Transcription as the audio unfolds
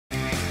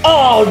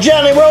Oh,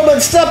 Johnny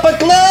Roman's Supper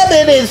Club,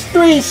 it is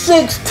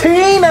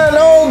 3:16 on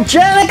old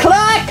Johnny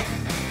Clock.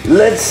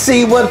 Let's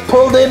see what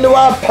pulled into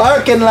our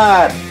parking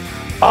lot.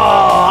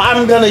 Oh,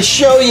 I'm gonna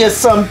show you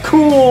some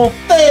cool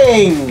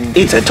things.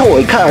 It's a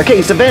toy car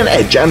case event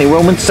at Johnny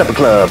Roman's Supper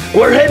Club.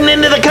 We're heading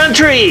into the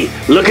country,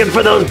 looking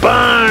for those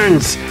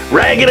barns.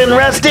 Ragged and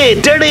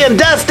rusty, dirty and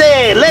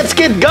dusty. Let's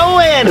get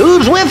going.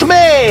 Who's with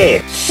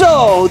me?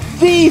 So,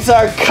 these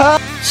are cars.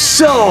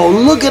 So,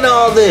 look at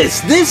all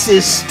this. This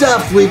is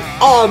stuff we've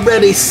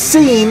already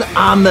seen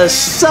on the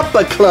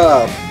Supper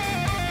Club.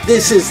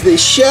 This is the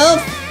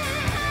shelf,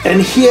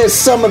 and here's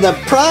some of the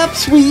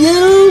props we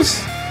use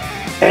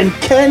and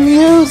can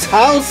use,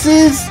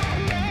 houses,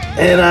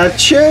 and our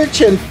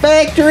church and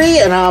factory,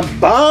 and our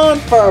barn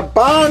for a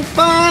barn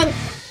find.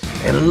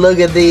 And look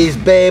at these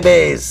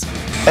babies.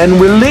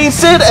 And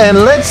release it,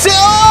 and let's see.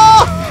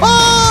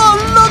 Oh,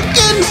 look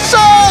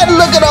inside.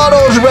 Look at all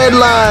those red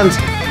lines.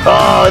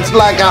 Oh, it's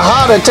like a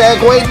heart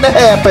attack waiting to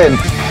happen.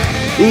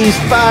 These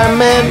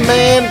firemen,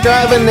 man,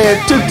 driving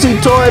their Tootsie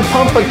Toy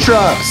pumper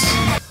trucks.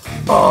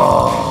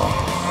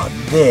 Oh,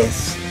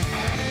 this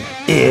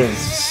is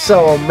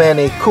so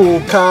many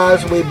cool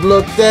cars we've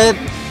looked at.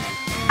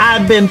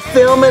 I've been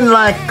filming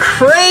like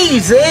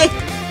crazy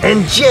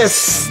and just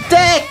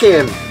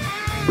stacking.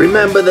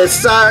 Remember the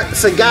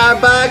cigar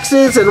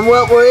boxes and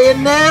what were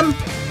in them?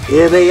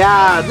 Here they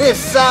are. This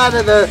side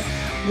of the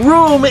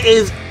room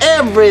is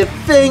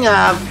everything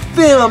I've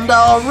filmed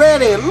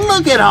already.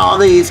 Look at all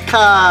these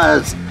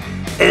cars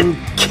and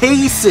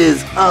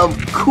cases of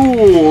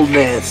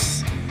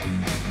coolness.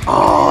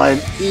 Oh,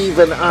 and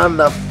even on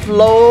the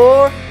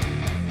floor,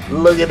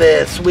 look at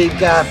this. We've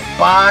got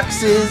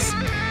boxes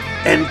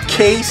and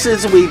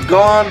cases we've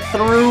gone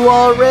through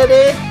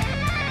already.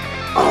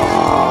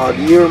 Oh,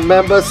 do you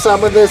remember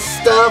some of this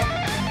stuff?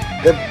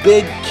 The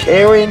big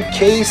carrying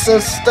case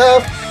of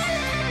stuff?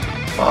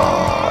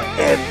 Oh,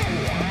 and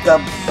the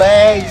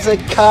bags of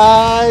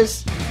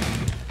cars,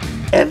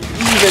 and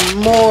even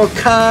more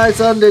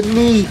cars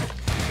underneath.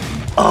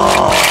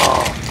 Oh,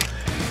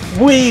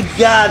 we've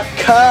got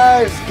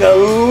cars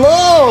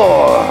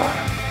galore.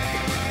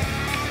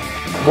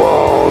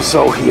 Whoa,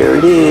 so here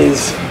it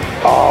is.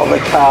 All the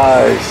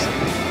cars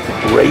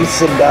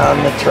racing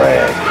down the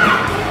track.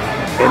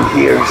 And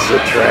here's the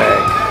track.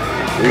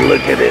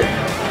 Look at it.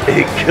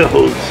 It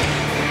goes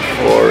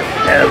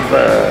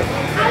forever.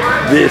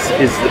 This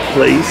is the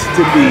place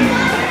to be.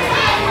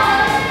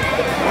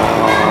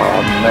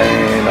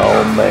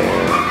 Oh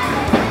man.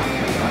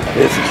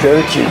 This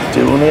church is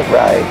doing it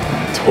right.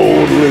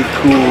 Totally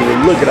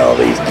cool. Look at all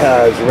these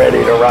cars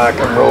ready to rock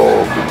and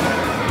roll.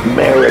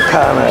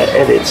 Americana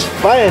at its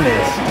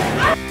finest.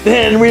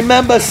 And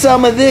remember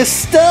some of this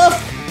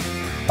stuff?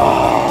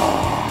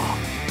 Oh,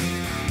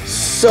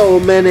 so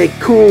many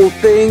cool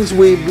things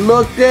we've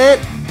looked at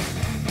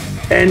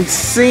and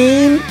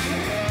seen.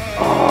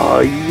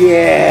 Oh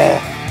yeah.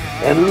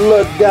 And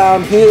look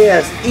down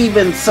here,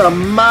 even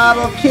some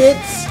model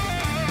kits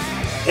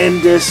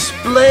and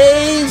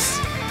displays.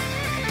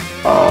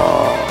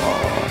 Oh,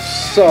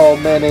 so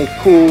many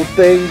cool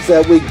things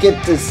that we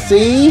get to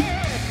see.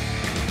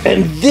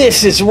 And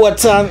this is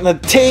what's on the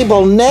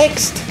table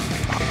next.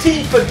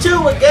 T for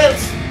 2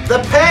 against the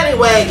paddy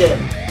wagon.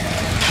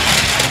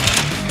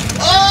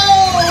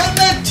 Oh, and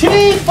the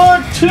T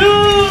for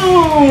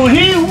 2!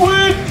 He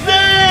wins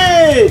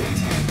it!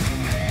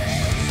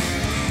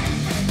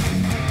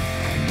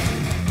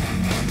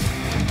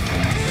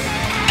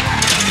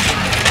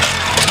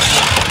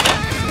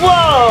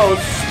 Whoa,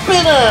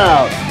 spin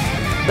out!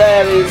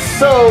 That is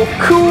so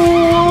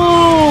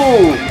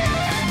cool!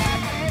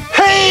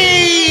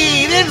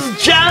 Hey, this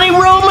is Johnny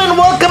Roman.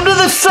 Welcome to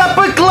the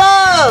Supper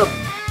Club!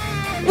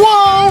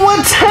 Whoa,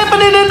 what's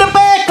happening in the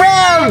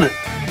background?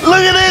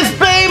 Look at this,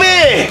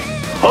 baby!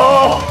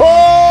 Oh,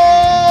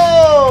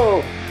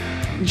 ho!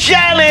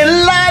 Johnny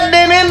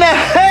Lightning in the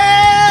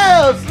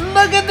house!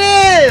 Look at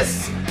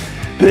this!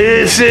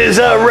 This is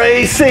a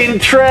racing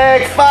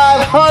track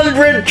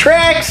 500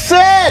 track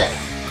set!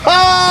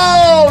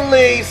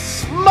 Holy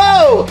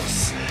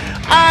smokes!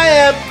 I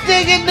am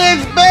digging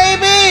this,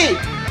 baby!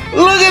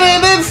 Look at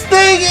it, this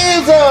thing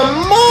is a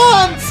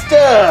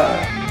monster!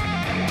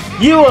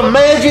 You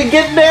imagine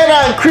getting that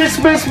on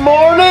Christmas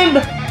morning?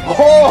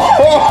 Ho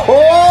ho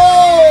ho!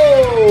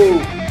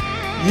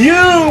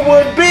 You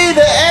would be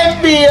the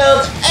envy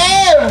of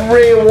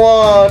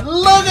everyone!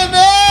 Look at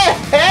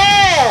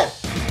that!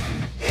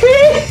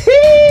 Hee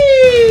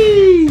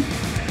hee!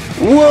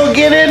 We'll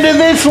get into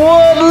this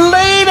one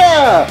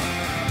later!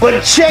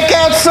 But check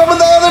out some of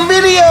the other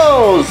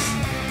videos!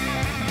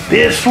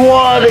 This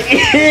one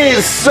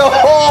is so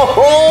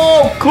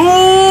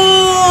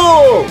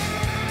cool!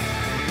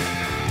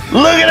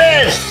 Look at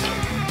this!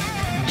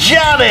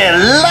 Johnny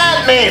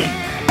Lightning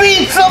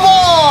beats them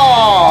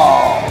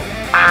all!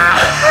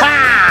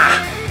 Aha!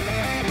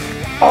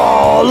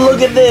 Oh,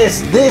 look at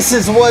this! This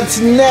is what's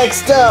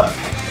next up!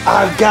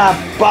 I've got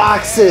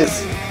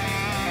boxes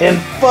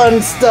and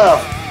fun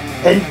stuff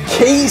and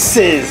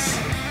cases.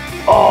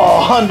 Oh,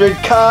 100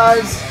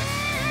 cars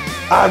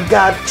I've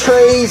got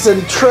trays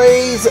and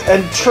trays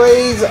and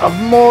trays of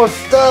more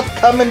stuff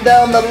coming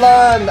down the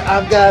line.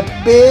 I've got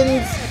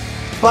bins,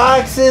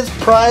 boxes,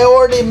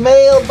 priority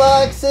mail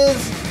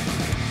boxes.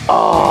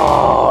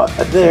 Oh,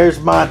 there's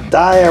my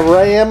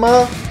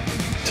diorama.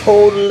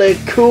 Totally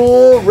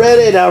cool,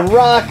 ready to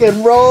rock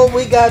and roll.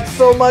 We got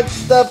so much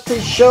stuff to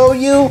show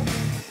you.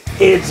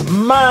 It's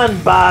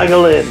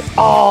mind-boggling.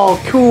 All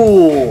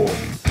cool.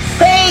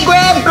 Hey,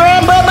 grab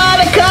Grandpa by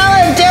the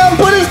collar and tell him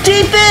put his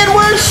teeth in.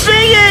 We're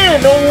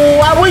singing. Oh,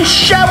 I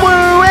wish I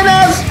were an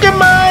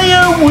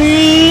Eskimo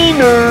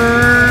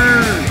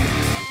wiener.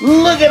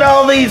 Look at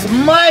all these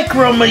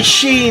micro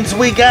machines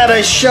we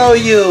gotta show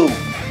you.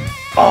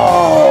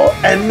 Oh,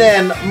 and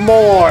then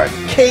more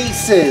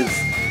cases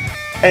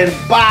and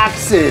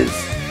boxes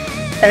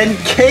and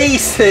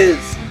cases.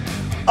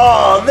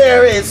 Oh,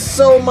 there is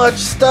so much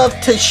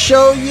stuff to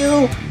show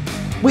you.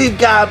 We've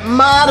got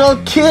model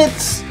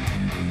kits.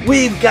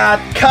 We've got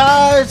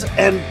cars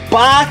and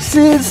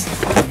boxes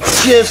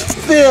just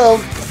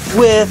filled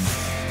with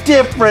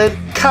different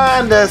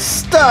kind of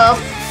stuff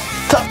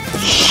to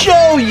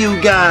show you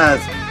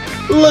guys.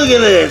 Look at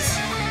this.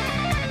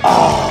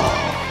 Oh,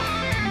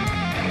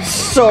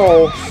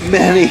 so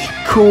many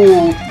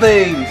cool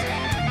things.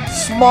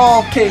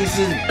 Small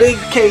cases, big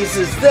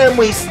cases, then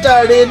we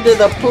start into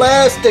the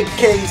plastic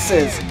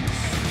cases.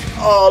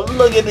 Oh,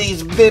 look at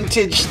these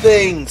vintage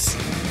things.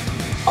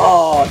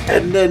 Oh,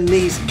 and then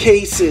these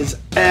cases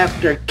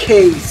after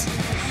case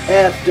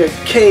after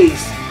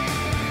case.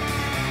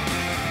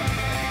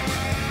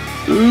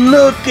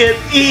 Look at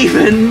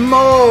even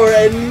more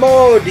and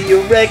more. Do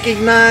you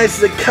recognize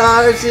the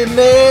cars in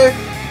there?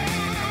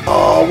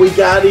 Oh, we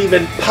got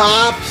even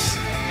Pops.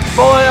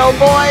 Boy, oh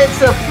boy, it's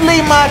the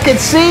flea market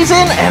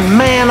season, and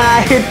man,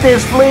 I hit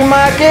this flea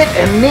market,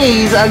 and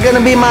these are gonna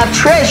be my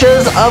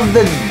treasures of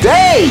the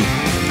day.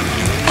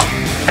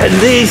 And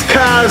these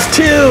cars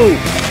too.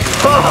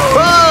 Ho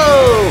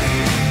ho!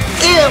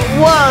 It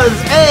was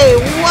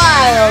a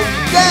wild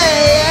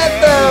day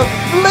at the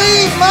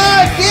flea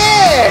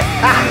market!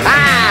 Ha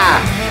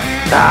ha!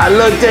 I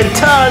looked at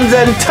tons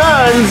and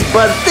tons,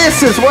 but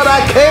this is what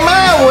I came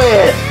out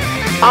with!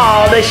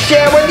 All to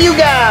share with you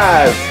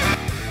guys!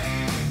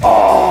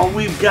 Oh,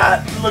 we've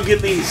got, look at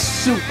these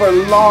super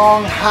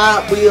long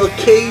Hot Wheel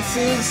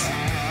cases,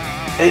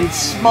 and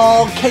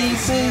small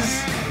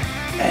cases,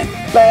 and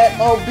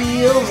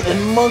Batmobiles,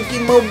 and Monkey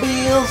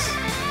Mobiles.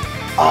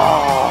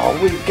 Oh,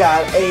 we've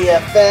got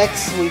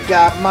AFX, we've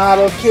got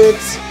model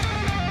kits.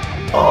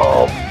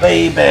 Oh,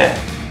 baby.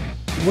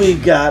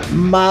 We've got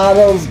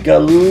models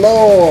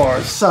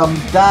galore. Some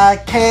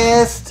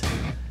diecast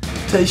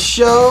to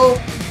show.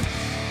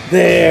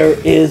 There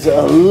is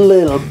a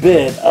little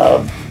bit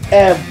of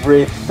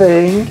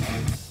everything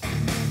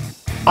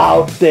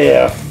out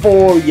there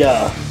for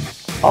ya.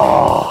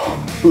 Oh,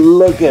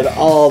 look at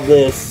all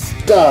this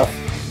stuff.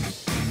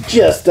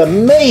 Just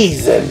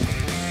amazing.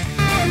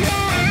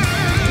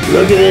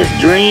 Look at this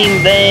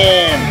dream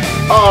van.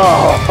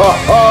 Oh, ho,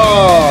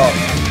 ho.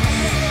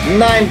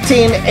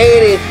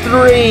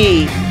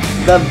 1983.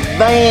 The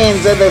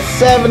vans of the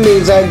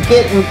 70s are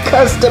getting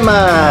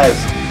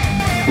customized.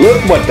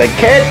 Look what the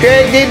cat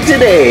drag did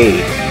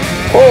today.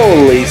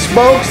 Holy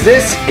smokes,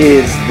 this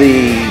is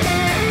the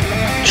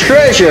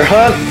treasure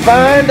hunt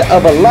find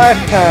of a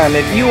lifetime.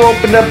 If you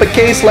opened up a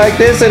case like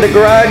this at a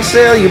garage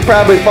sale, you'd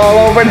probably fall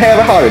over and have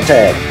a heart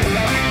attack.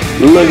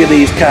 Look at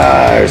these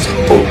cars.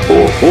 Oh,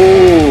 oh,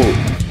 oh.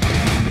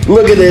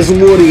 Look at this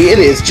Woody. It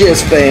is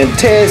just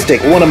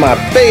fantastic. One of my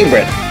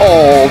favorite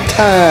all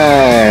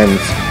times.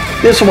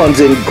 This one's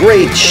in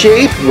great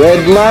shape.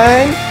 Red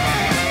line.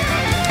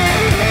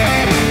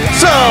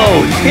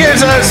 So,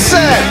 here's our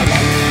set.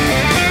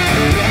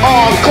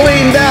 All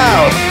cleaned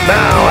out.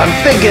 Now I'm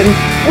thinking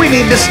we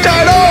need to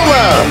start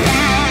over.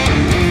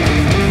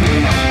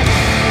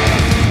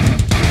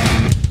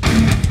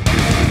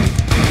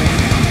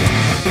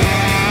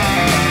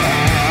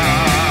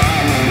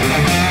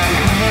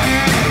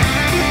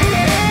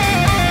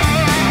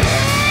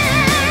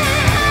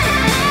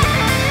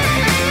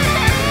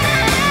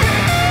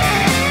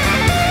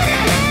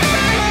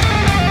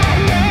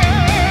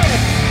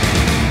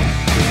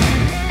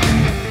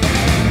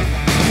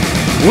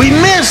 We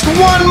missed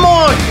one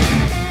more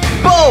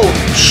boat,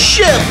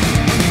 ship,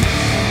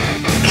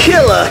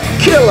 killer,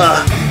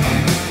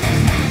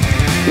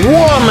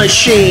 war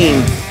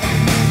machine.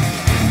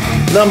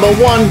 Number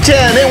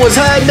 110, it was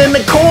hiding in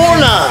the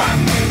corner.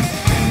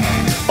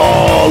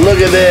 Oh, look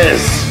at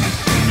this.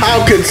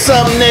 How could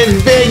something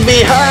this big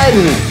be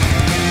hiding?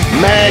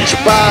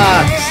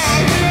 Matchbox.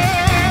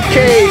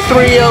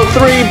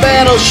 K-303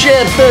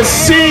 battleship, the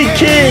Sea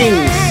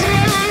Kings.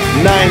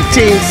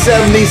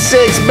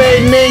 1976,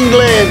 made in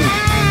England.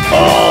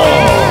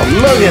 Oh,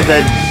 look at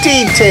the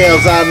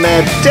details on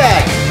that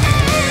deck.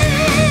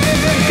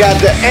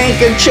 Got the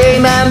anchor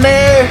chain on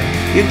there.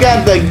 You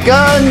got the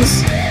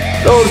guns,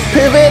 those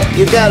pivot.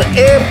 You got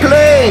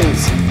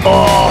airplanes.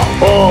 Oh,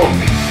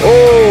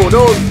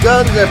 those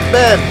guns are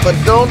bent, but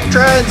don't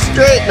try and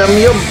straighten them.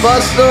 You'll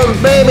bust those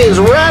babies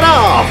right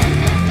off.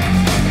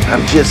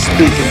 I'm just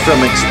speaking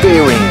from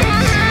experience.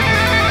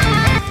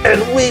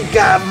 And we've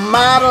got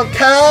model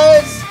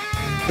cars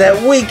that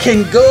we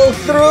can go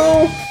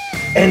through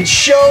and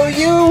show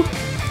you.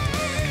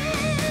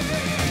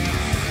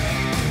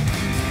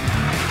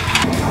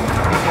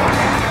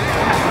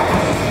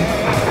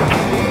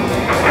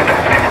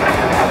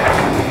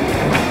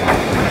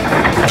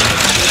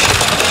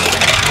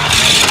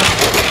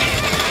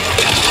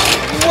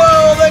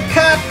 Whoa, the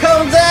cop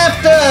comes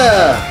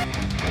after!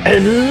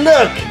 And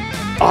look!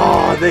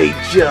 Oh, they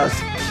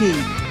just keep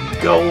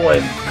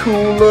going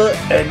cooler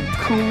and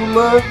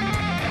cooler.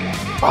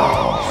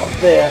 Oh,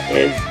 there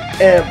is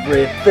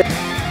everything.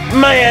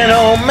 Man,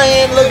 oh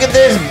man, look at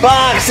this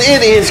box.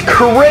 It is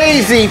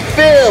crazy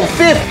filled.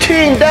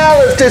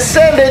 $15 to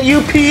send at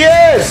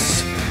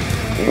UPS.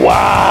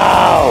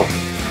 Wow.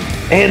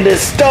 And the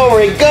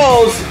story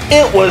goes,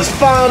 it was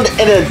found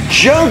in a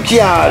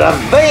junkyard, a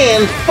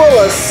van full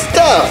of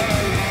stuff.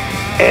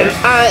 And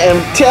I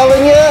am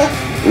telling you,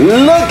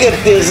 look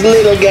at this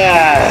little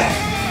guy.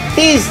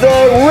 He's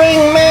the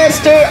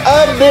ringmaster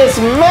of this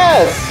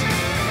mess.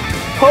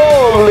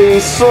 Holy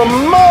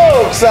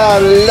smokes, I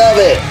love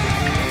it.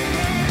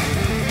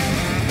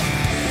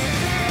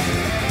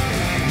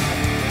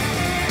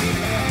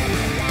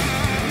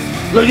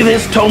 Look at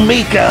this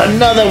Tomica,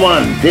 another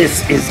one.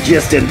 This is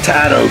just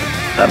entitled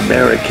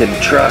American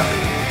Truck.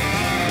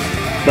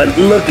 But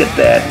look at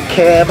that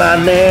cab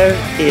on there.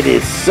 It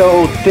is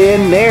so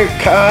thin. Their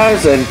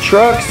cars and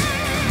trucks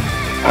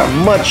are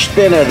much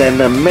thinner than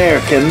the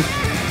American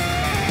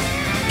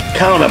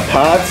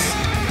counterparts.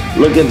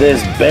 Look at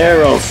this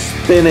barrel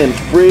spinning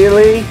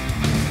freely.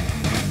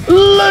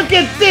 Look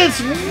at this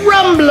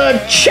rumbler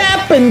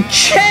chopping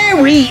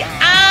cherry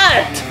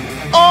art.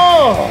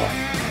 Oh,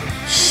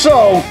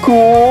 so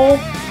cool.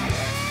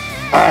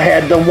 I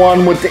had the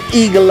one with the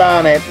eagle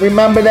on it.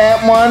 Remember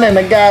that one? And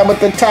the guy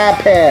with the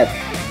top hat.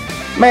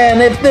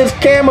 Man, if this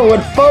camera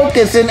would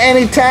focus in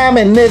any time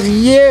in this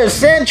year,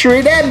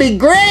 century, that'd be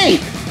great.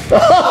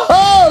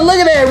 Oh, look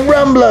at that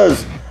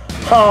rumblers.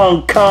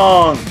 Hong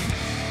Kong.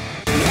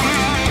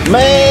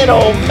 Man,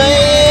 oh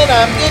man,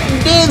 I'm getting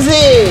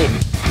dizzy.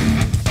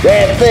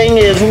 That thing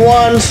is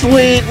one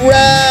sweet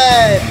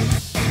ride.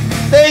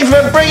 Thanks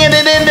for bringing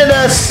it into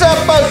the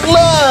supper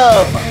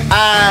club.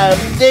 I'm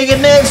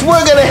digging this.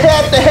 We're gonna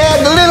have the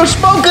little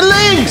smoky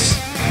links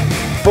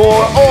for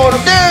hors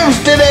d'oeuvres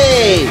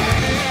today.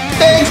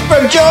 Thanks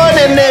for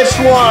joining this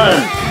one.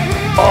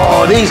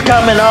 Oh, these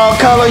come in all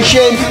colors,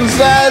 shapes, and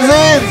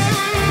sizes.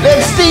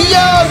 Let's see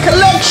your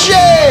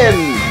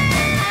collection.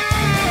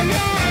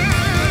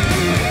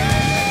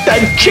 The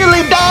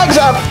chili dogs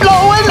are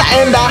flowing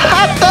and the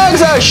hot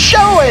dogs are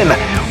showing.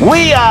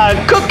 We are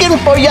cooking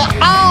for you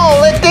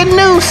all at the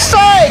new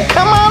site.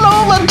 Come on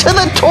over to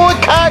the Toy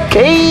Car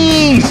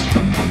Case.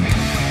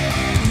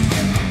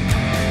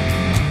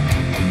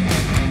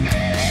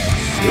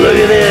 Look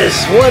at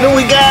this. What do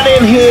we got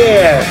in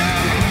here?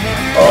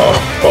 Oh,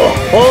 ho,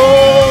 ho.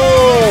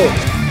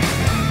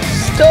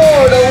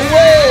 Stored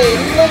away.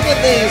 Look at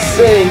these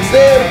things.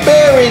 They're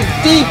buried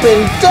deep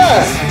in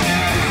dust.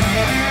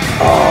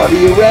 Oh, do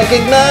you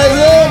recognize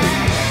them?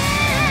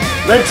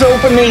 Let's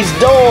open these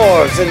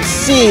doors and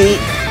see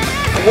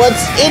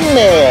what's in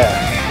there.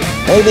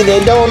 Maybe they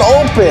don't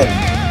open.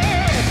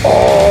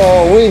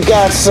 Oh, we've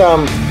got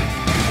some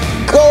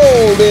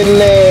gold in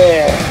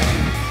there.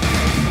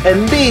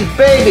 And these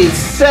babies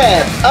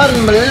sat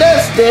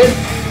unmolested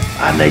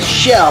on the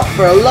shelf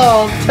for a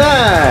long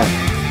time.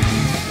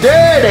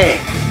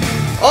 Dirty.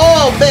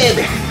 Oh,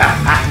 baby.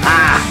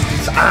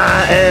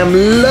 I am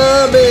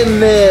loving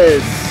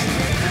this.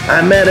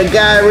 I met a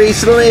guy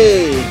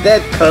recently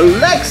that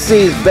collects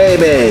these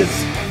babies.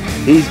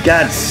 He's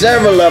got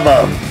several of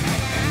them.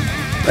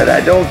 But I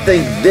don't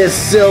think this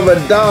Silver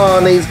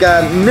Dawn, he's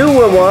got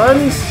newer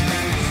ones.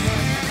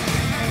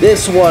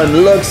 This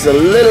one looks a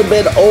little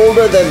bit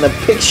older than the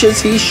pictures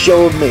he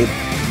showed me.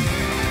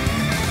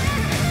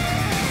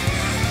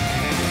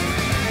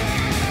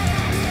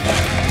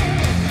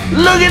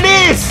 Look at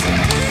this!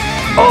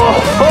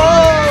 Oh!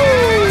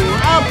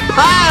 A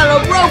pile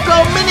of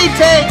Roco mini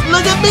tank.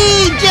 Look at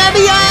me,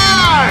 Jenny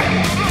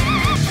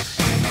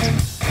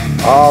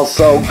R.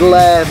 Also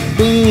glass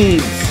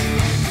beads.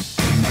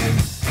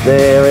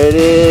 There it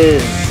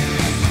is.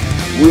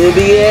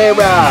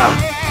 Riviera.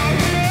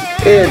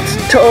 It's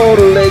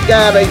totally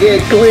gotta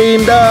get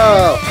cleaned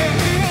up.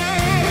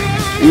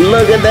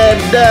 Look at that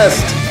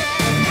dust.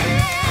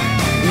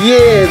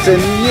 Years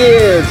and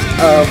years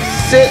of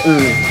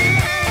sitting.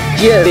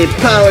 Just it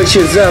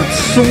polishes up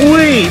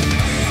sweet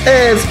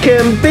as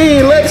can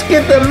be. Let's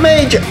get the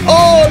major.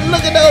 Oh,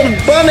 look at those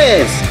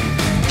bunnies.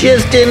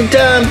 Just in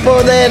time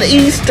for that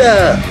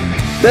Easter.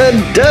 The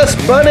dust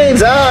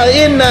bunnies are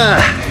in the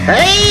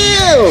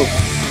house.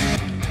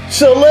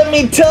 So let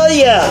me tell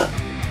ya,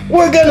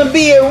 we're gonna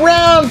be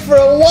around for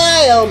a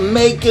while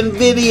making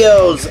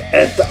videos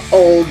at the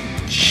old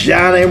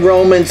Johnny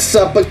Roman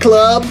Supper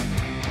Club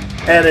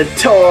and a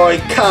Toy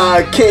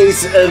Car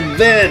Case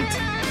event.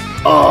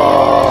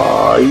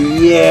 Oh,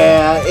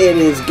 yeah, it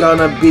is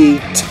gonna be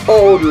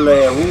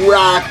totally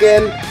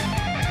rocking,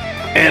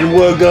 and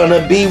we're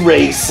gonna be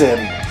racing.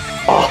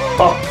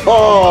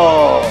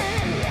 Oh,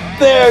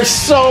 there's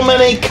so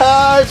many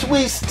cars.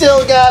 We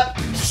still got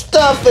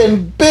stuff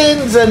in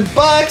bins and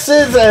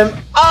boxes, and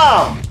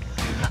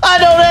I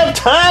don't have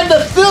time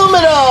to film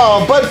it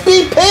all, but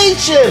be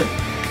patient.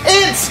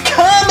 It's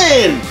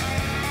coming.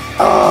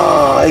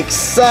 Oh,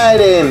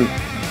 exciting.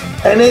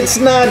 And it's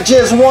not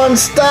just one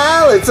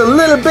style, it's a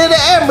little bit of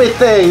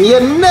everything. You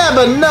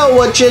never know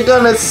what you're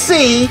gonna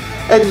see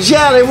at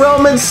Johnny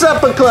Roman's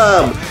Supper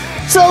Club.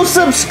 So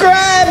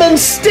subscribe and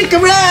stick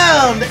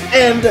around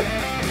and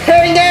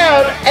hang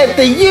out at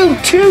the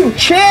YouTube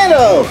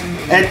channel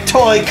at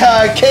Toy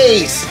Car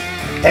Case.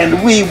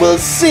 And we will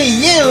see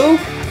you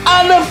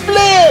on the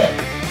flip.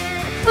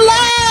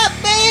 Flip,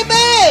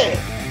 baby!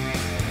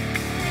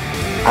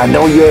 I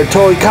know you're a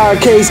Toy Car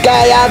Case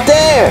guy out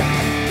there.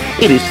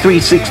 It is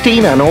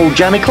 3:16 on old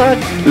Johnny Clock.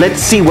 Let's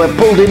see what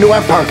pulled into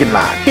our parking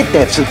lot. Hit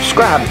that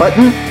subscribe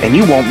button and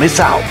you won't miss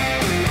out.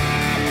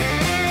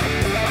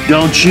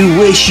 Don't you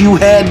wish you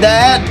had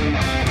that?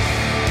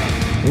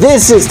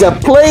 This is the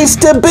place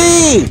to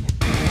be.